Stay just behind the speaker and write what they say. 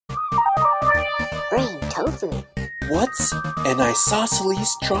Braintofu. What's an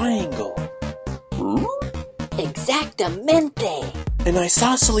isosceles triangle? Exactamente. An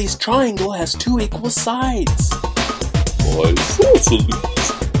isosceles triangle has two equal sides. Isosceles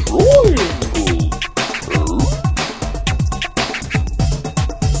triangle.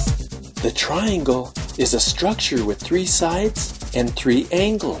 The triangle is a structure with three sides and three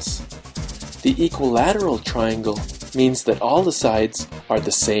angles. The equilateral triangle means that all the sides are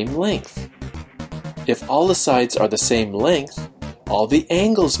the same length. If all the sides are the same length, all the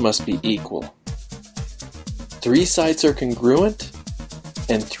angles must be equal. Three sides are congruent,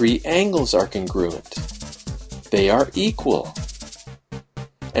 and three angles are congruent. They are equal.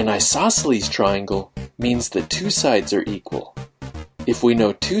 An isosceles triangle means that two sides are equal. If we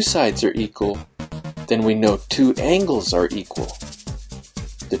know two sides are equal, then we know two angles are equal.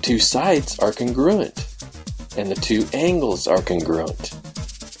 The two sides are congruent, and the two angles are congruent.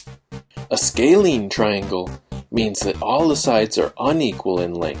 A scalene triangle means that all the sides are unequal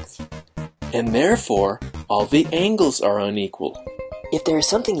in length, and therefore all the angles are unequal. If there is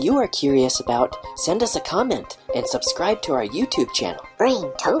something you are curious about, send us a comment and subscribe to our YouTube channel.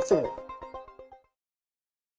 Braintofu.